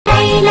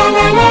ليلى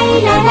لا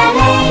ليلى لا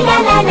ليلى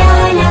لا لا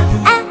لا.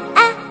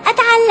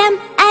 أتعلم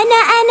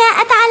أنا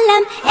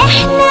أتعلم.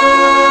 إحنا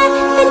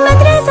في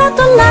المدرسة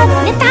طلاب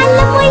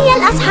نتعلم ويا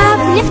الأصحاب،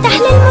 نفتح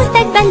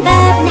للمستقبل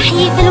باب،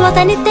 نحيي في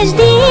الوطن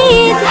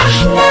التجديد.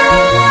 إحنا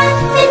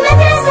في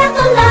المدرسة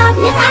طلاب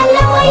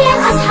نتعلم ويا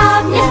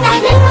الأصحاب، نفتح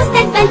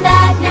للمستقبل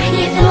باب،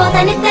 نحيي في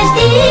الوطن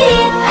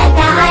التجديد.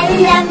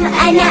 أتعلم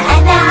أنا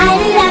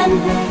أتعلم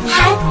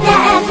حتى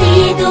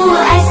أفيد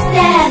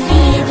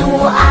وأستفيد،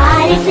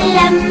 وأعرف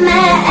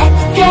لما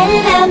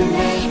أتكلم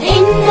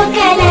إنه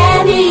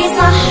كلامي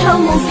صح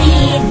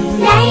ومفيد.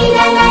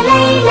 ليلى لا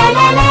ليلى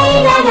لا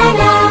ليلى لا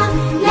لا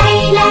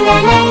ليلى لا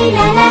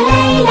ليلى لا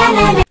ليلى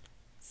لا لا.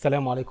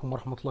 السلام عليكم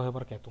ورحمة الله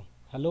وبركاته.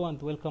 Hello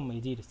and welcome my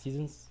dear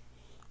students.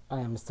 I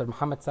am Mr.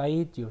 Muhammad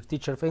Saeed, your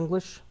teacher of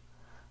English.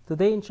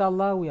 Today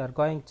inshallah we are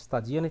going to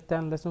study Unit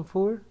 10 Lesson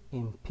 4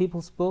 in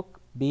People's Book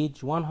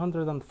page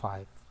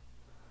 105.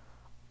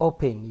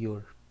 Open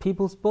your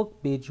People's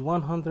Book page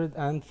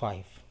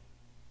 105.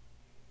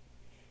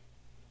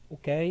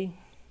 Okay,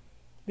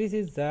 this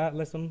is the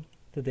lesson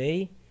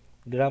today,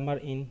 grammar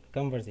in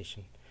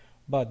conversation.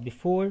 But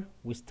before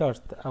we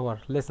start our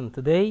lesson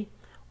today,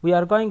 we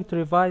are going to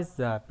revise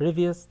the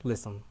previous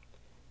lesson.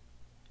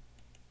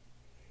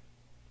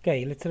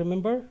 Okay, let's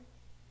remember.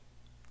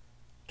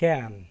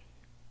 Can.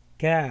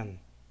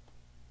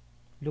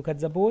 Look at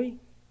the boy.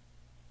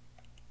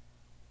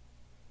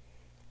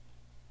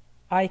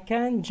 I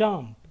can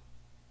jump.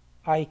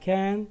 I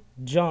can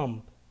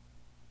jump.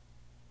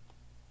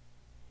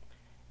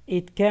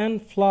 It can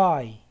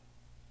fly.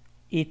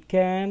 It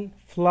can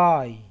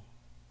fly.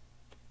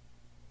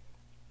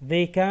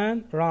 They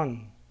can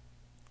run.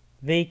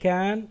 They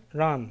can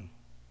run.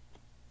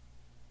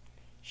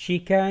 She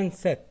can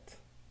sit.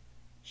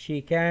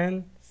 She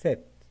can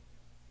sit.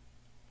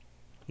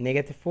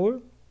 Negative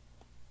 4.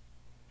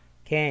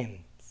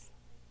 Can't.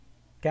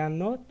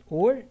 Cannot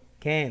or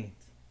can't.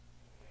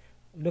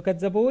 Look at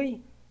the boy.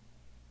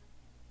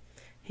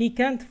 He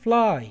can't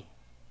fly.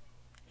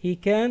 He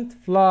can't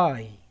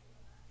fly.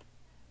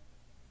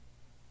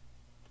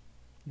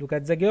 Look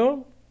at the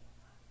girl.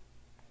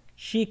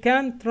 She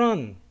can't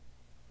run.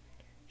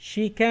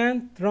 She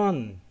can't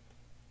run.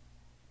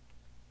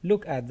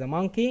 Look at the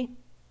monkey.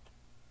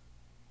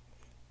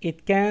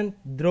 It can't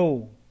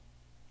draw.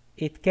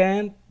 It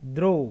can't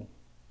draw.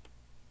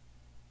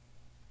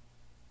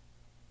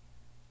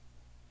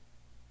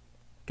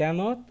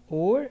 Cannot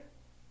or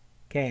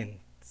can't.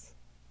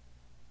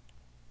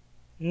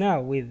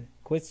 Now with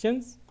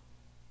questions.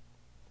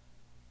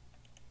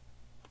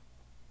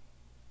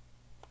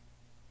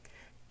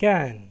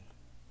 Can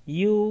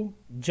you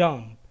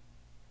jump?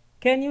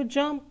 Can you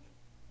jump?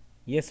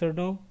 Yes or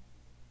no?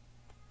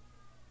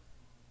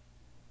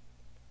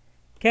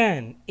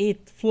 Can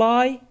it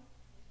fly?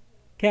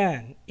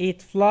 Can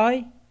it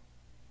fly?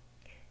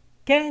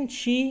 Can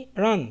she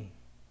run?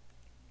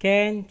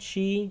 Can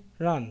she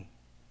run?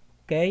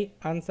 Okay,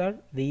 answer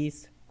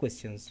these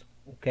questions.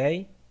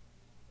 Okay,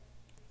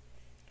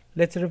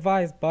 let's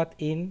revise but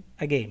in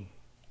a game.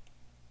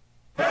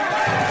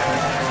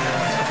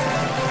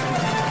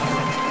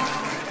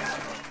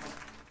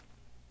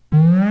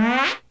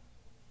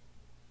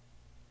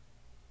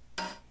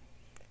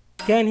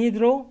 Can he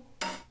draw?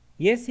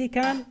 Yes he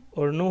can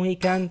or no he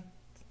can't?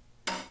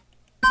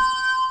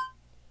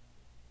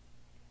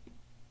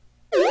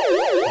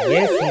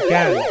 Yes he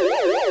can.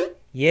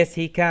 Yes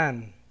he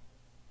can.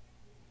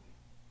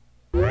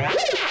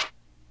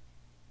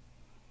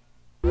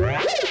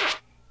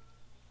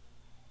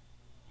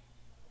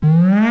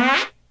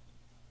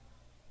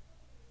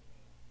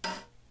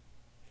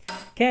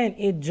 Can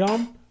it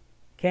jump?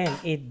 Can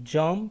it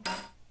jump?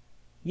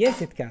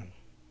 Yes it can.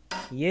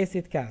 Yes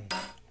it can.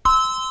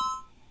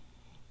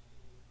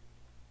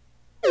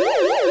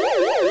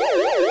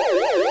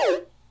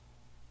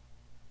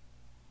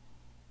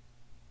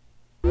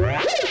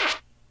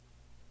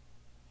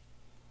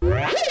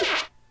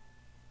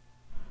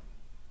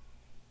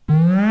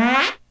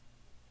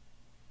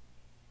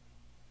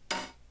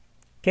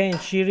 Can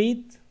she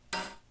read?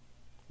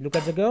 Look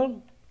at the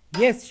girl.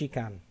 Yes, she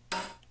can.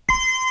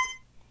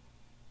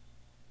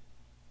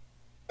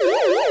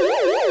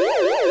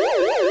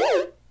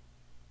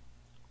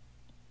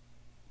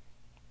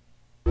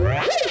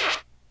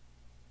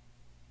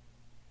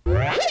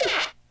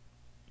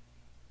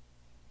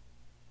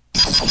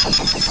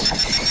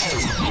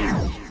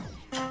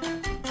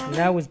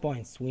 Now with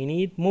points. We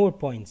need more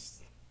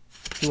points.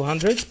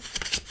 200.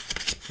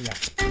 Yeah.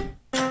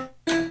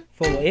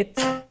 Follow it.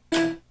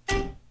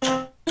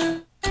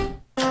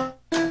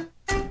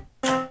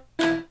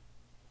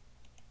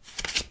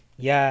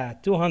 Yeah,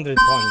 200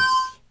 points.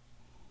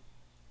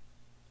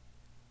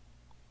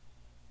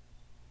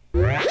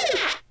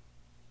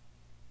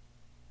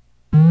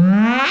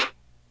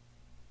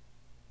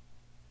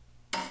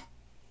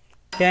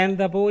 Can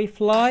the boy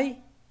fly?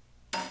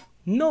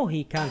 No,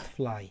 he can't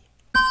fly.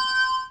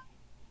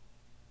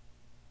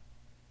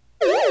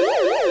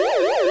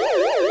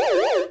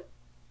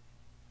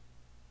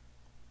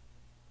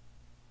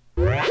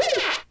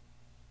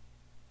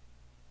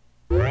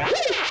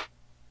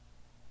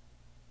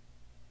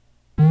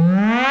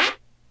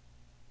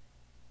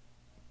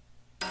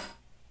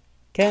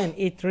 Can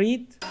it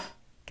read?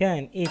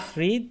 Can it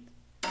read?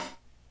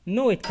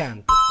 No, it can't.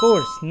 Of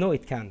course, no,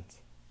 it can't.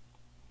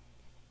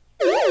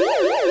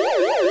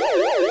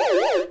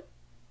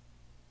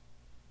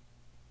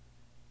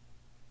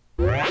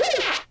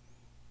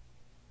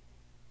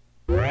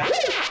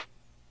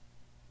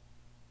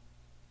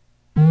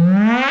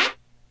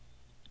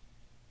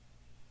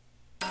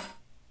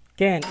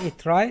 Can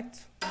it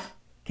write?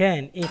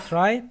 Can it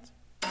write?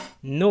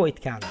 No,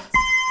 it can't.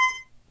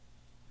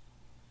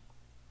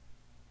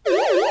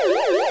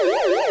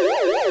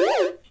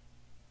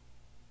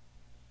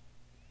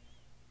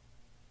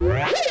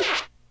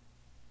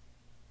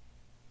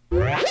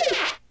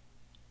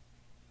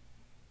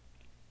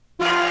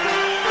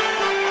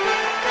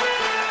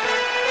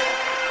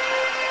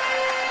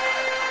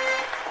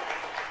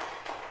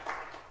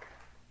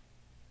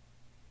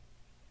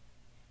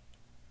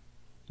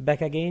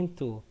 Back again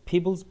to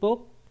People's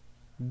Book,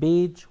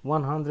 page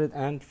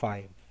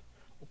 105.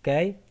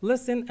 Okay,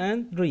 listen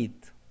and read.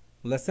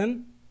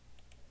 Listen.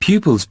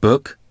 Pupils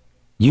Book,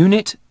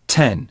 Unit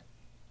 10,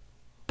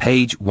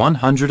 page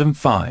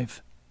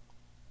 105.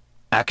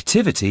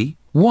 Activity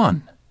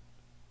 1.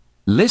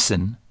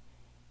 Listen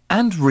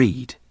and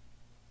read.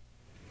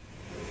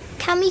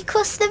 Can we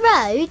cross the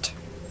road?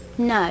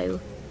 No.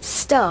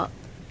 Stop.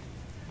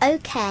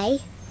 Okay.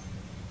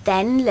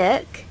 Then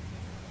look.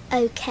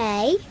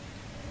 Okay.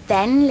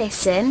 Then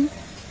listen.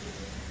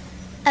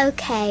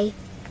 Okay.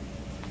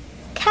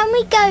 Can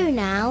we go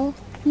now?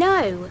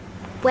 No.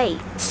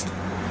 Wait.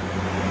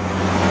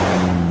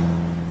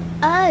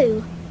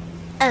 Oh,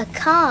 a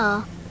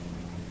car.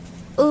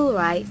 All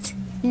right.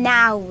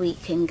 Now we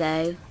can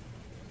go.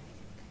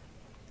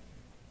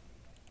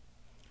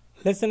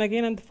 Listen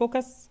again and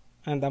focus,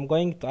 and I'm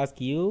going to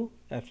ask you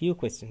a few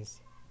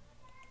questions.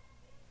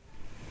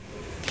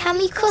 Can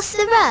we cross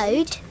the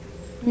road?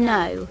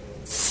 No.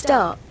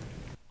 Stop.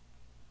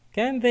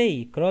 Can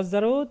they cross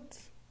the road?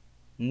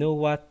 No,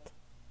 what?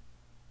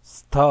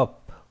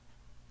 Stop.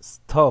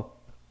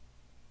 Stop.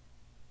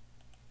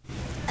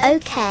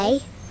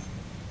 Okay.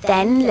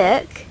 Then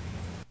look.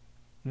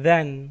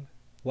 Then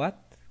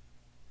what?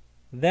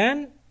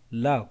 Then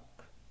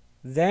look.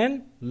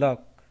 Then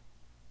look.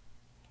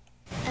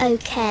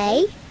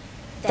 Okay.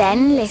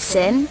 Then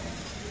listen.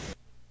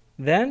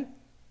 Then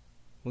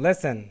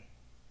listen.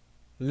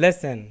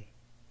 Listen.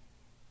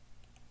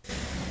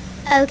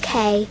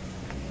 Okay.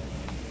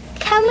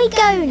 Can we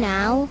go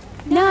now?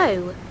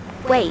 No.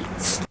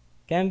 Wait.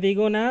 Can they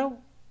go now?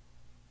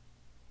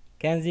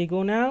 Can they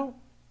go now?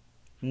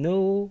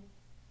 No.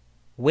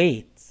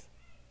 Wait.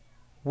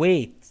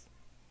 Wait.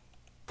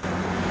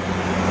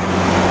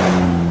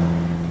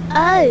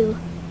 Oh,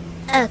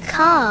 a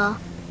car.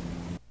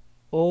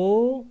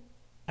 Oh,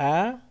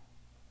 a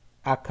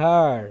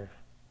car.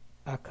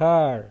 A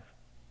car.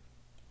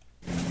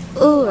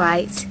 All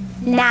right.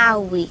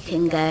 Now we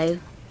can go.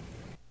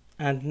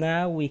 And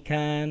now we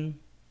can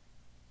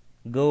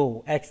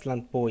go.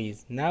 Excellent,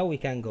 boys. Now we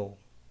can go.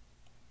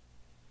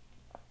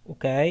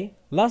 Okay.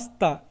 Last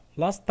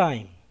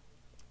time.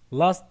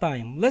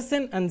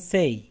 Listen and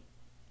say.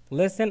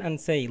 Listen and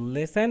say.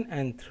 Listen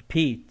and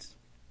repeat.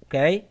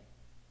 Okay.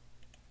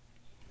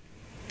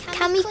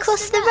 Can we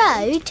cross the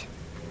road?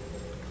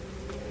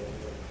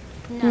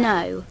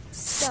 No.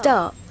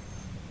 Stop.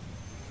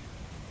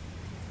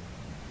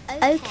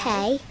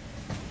 Okay.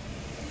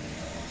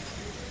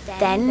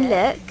 Then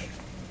look.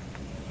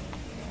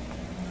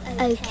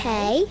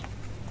 Okay.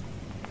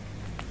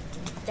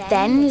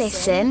 Then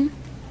listen.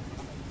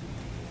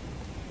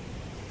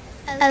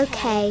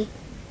 Okay.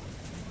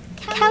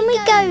 Can we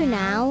go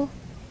now?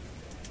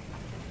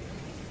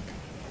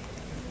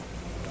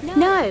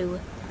 No.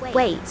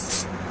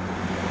 Wait.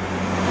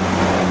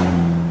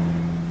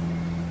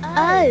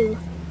 Oh,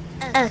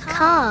 a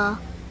car.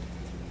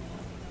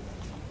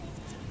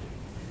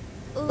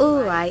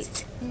 All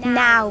right.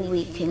 Now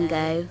we can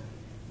go.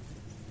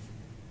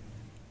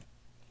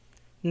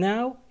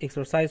 Now,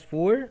 exercise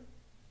 4.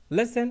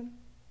 Listen,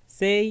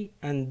 say,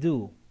 and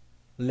do.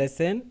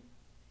 Listen,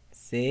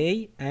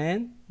 say,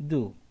 and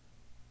do.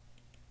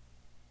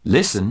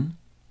 Listen,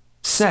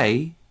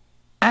 say,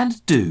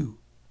 and do.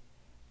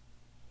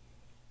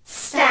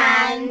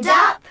 Stand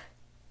up.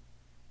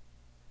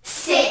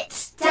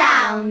 Sit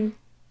down.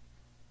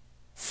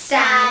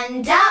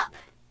 Stand up.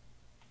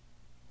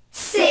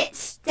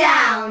 Sit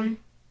down.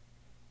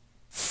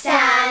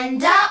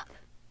 Stand up.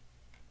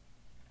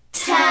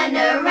 Turn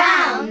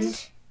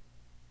around.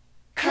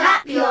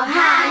 Clap your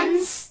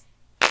hands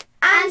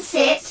and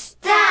sit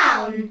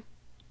down.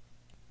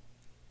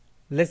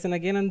 Listen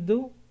again and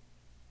do.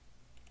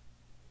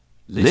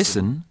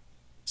 Listen,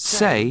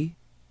 say,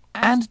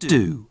 and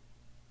do.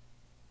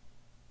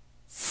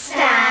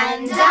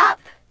 Stand up.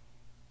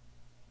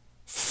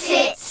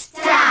 Sit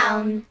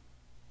down.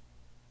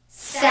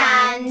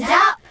 Stand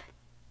up.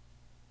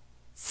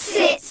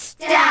 Sit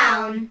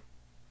down.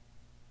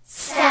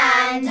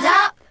 Stand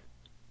up.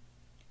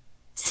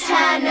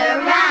 Turn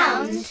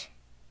around.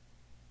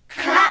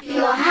 Clap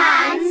your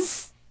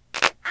hands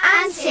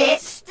and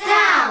sit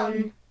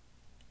down.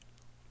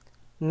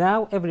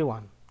 Now,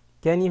 everyone,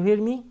 Can you hear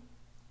me?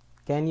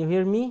 Can you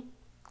hear me?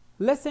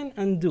 Listen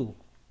and do.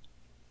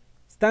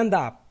 Stand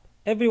up.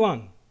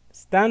 Everyone,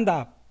 stand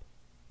up.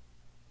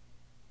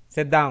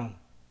 Sit down.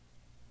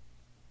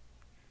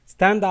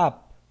 Stand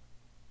up.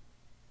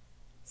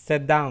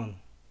 Sit down.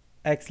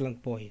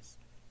 Excellent, boys.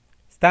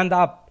 Stand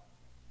up.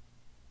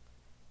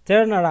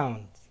 Turn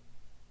around.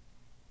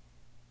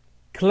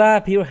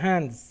 Clap your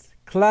hands.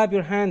 Clap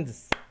your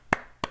hands.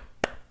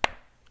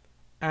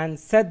 And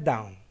sit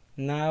down.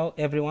 Now,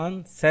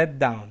 everyone, sit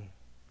down.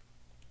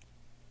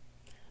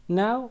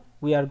 Now,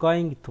 we are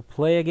going to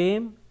play a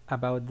game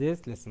about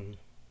this lesson.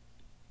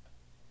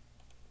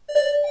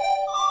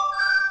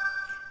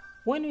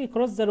 When we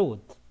cross the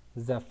road,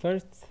 the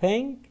first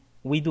thing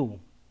we do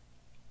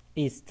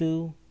is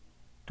to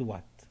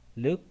what?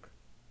 Look,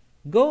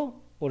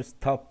 go, or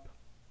stop.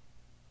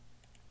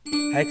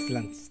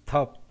 Excellent,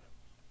 stop.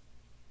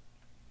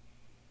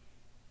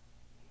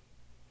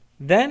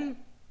 Then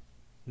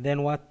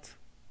what?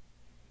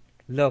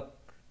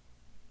 Look,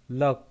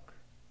 look.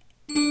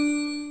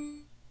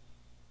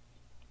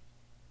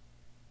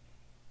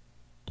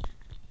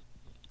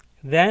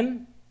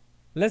 Then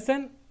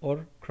listen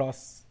or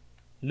cross.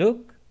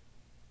 Look,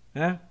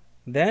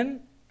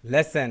 then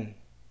listen,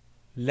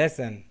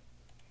 listen.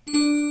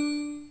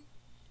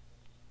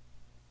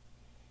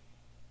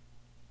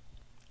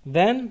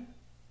 Then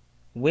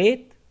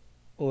wait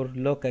or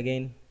look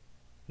again.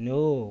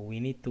 No,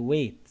 we need to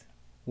wait,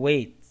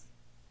 wait,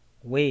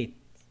 wait.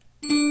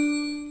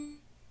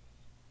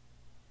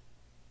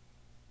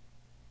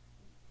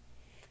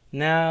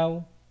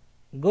 Now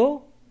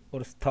go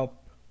or stop.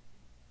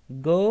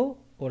 Go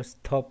or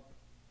stop.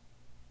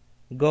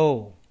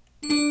 Go.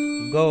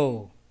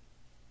 Go.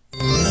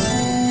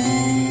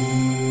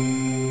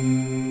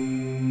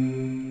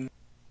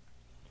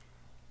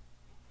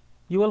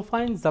 You will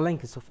find the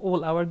links of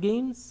all our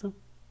games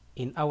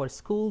in our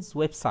school's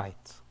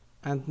website.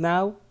 And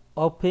now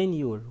open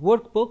your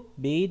workbook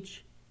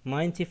page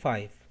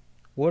 95.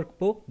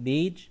 Workbook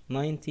page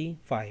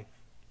 95.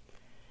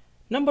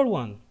 Number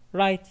 1.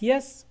 Write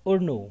yes or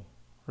no.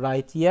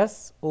 Write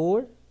yes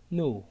or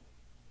no.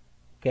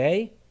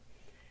 Okay.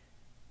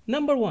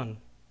 Number 1.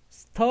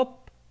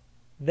 Stop,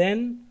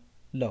 then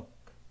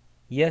look.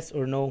 Yes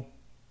or no?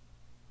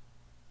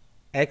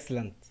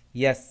 Excellent.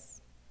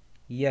 Yes.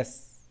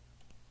 Yes.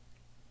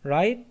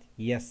 Right?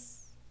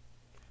 Yes.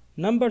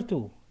 Number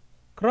 2.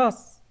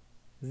 Cross,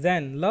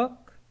 then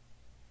look.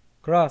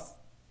 Cross,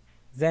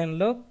 then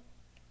look.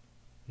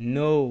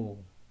 No.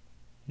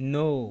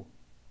 No.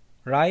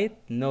 Right?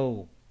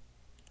 No.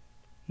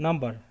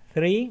 Number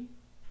 3.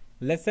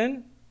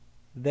 Listen,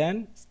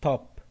 then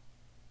stop.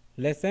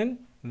 Listen,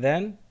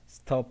 then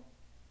stop.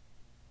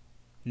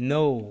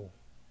 No.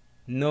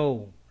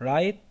 No.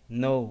 Right?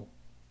 No.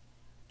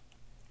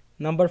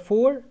 Number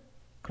 4.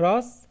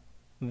 Cross,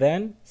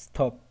 then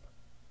stop.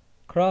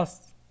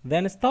 Cross,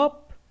 then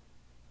stop.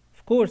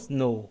 Of course,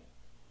 no.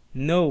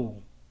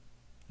 No.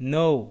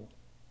 No.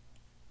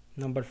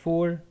 Number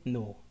 4.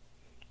 No.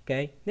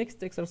 Okay.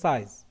 Next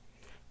exercise.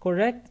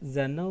 Correct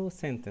the no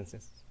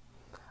sentences.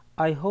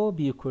 I hope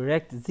you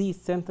correct these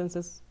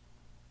sentences.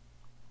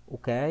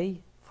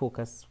 Okay.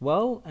 Focus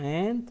well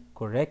and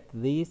correct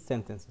these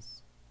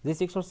sentences.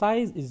 This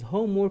exercise is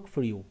homework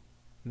for you.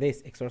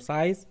 This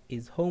exercise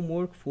is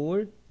homework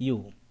for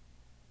you.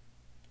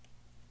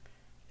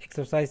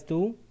 Exercise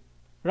 2.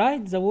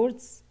 Write the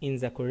words in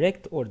the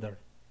correct order.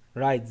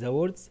 Write the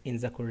words in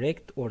the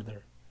correct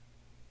order.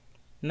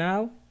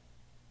 Now,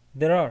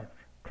 there are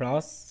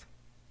cross,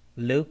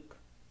 look,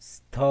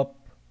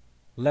 stop,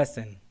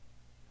 listen.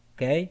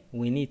 Okay,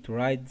 we need to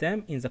write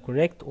them in the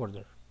correct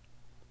order.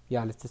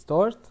 Yeah, let's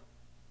start.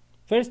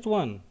 First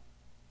one,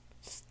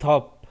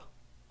 stop,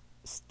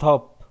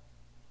 stop.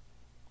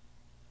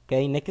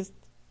 Okay, next,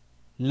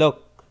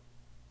 look,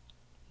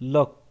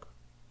 look.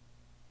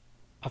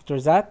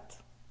 After that,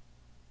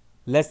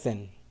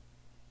 listen,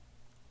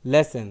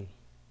 listen.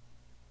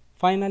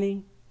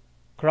 Finally,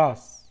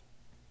 cross,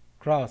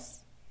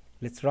 cross.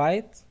 Let's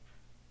write.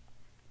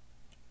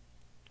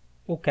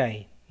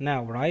 Okay,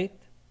 now write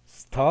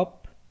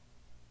stop,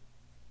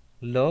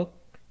 look,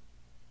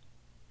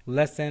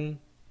 listen,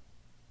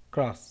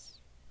 cross.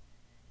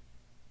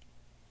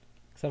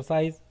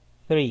 Exercise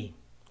 3.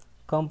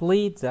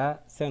 Complete the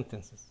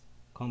sentences.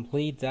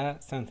 Complete the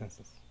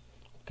sentences.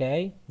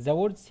 Okay, the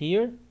words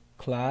here: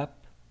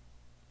 clap,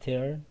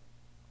 turn,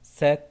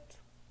 sit,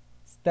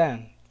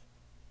 stand.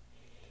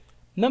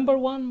 Number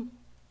 1,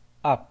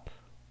 up.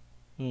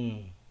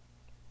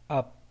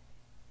 Up.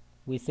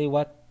 We say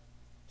what?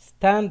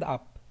 Stand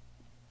up.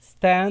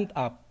 Stand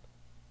up.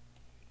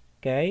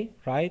 Okay,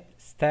 right?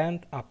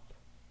 Stand up.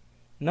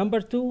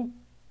 Number 2,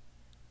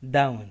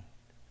 down.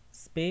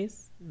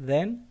 Space,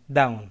 then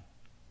down.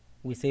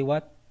 We say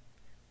what?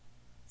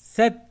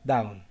 Sit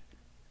down.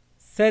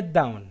 Sit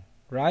down.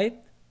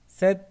 Right?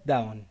 Sit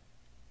down.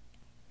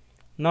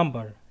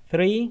 Number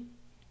 3,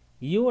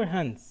 your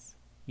hands.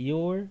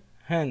 Your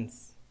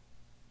hands.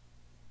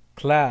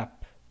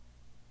 Clap.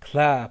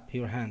 Clap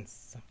your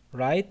hands.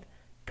 Right?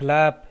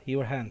 Clap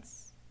your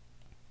hands.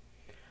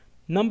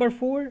 Number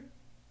 4,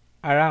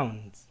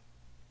 around.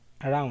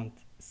 Around,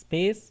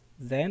 space,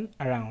 then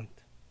around.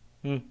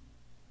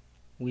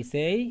 We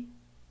say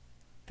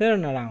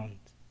turn around.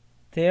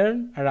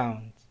 Turn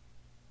around.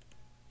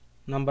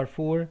 Number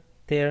 4,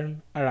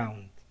 turn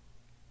around.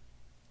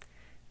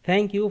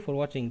 Thank you for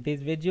watching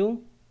this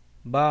video.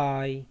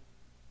 Bye.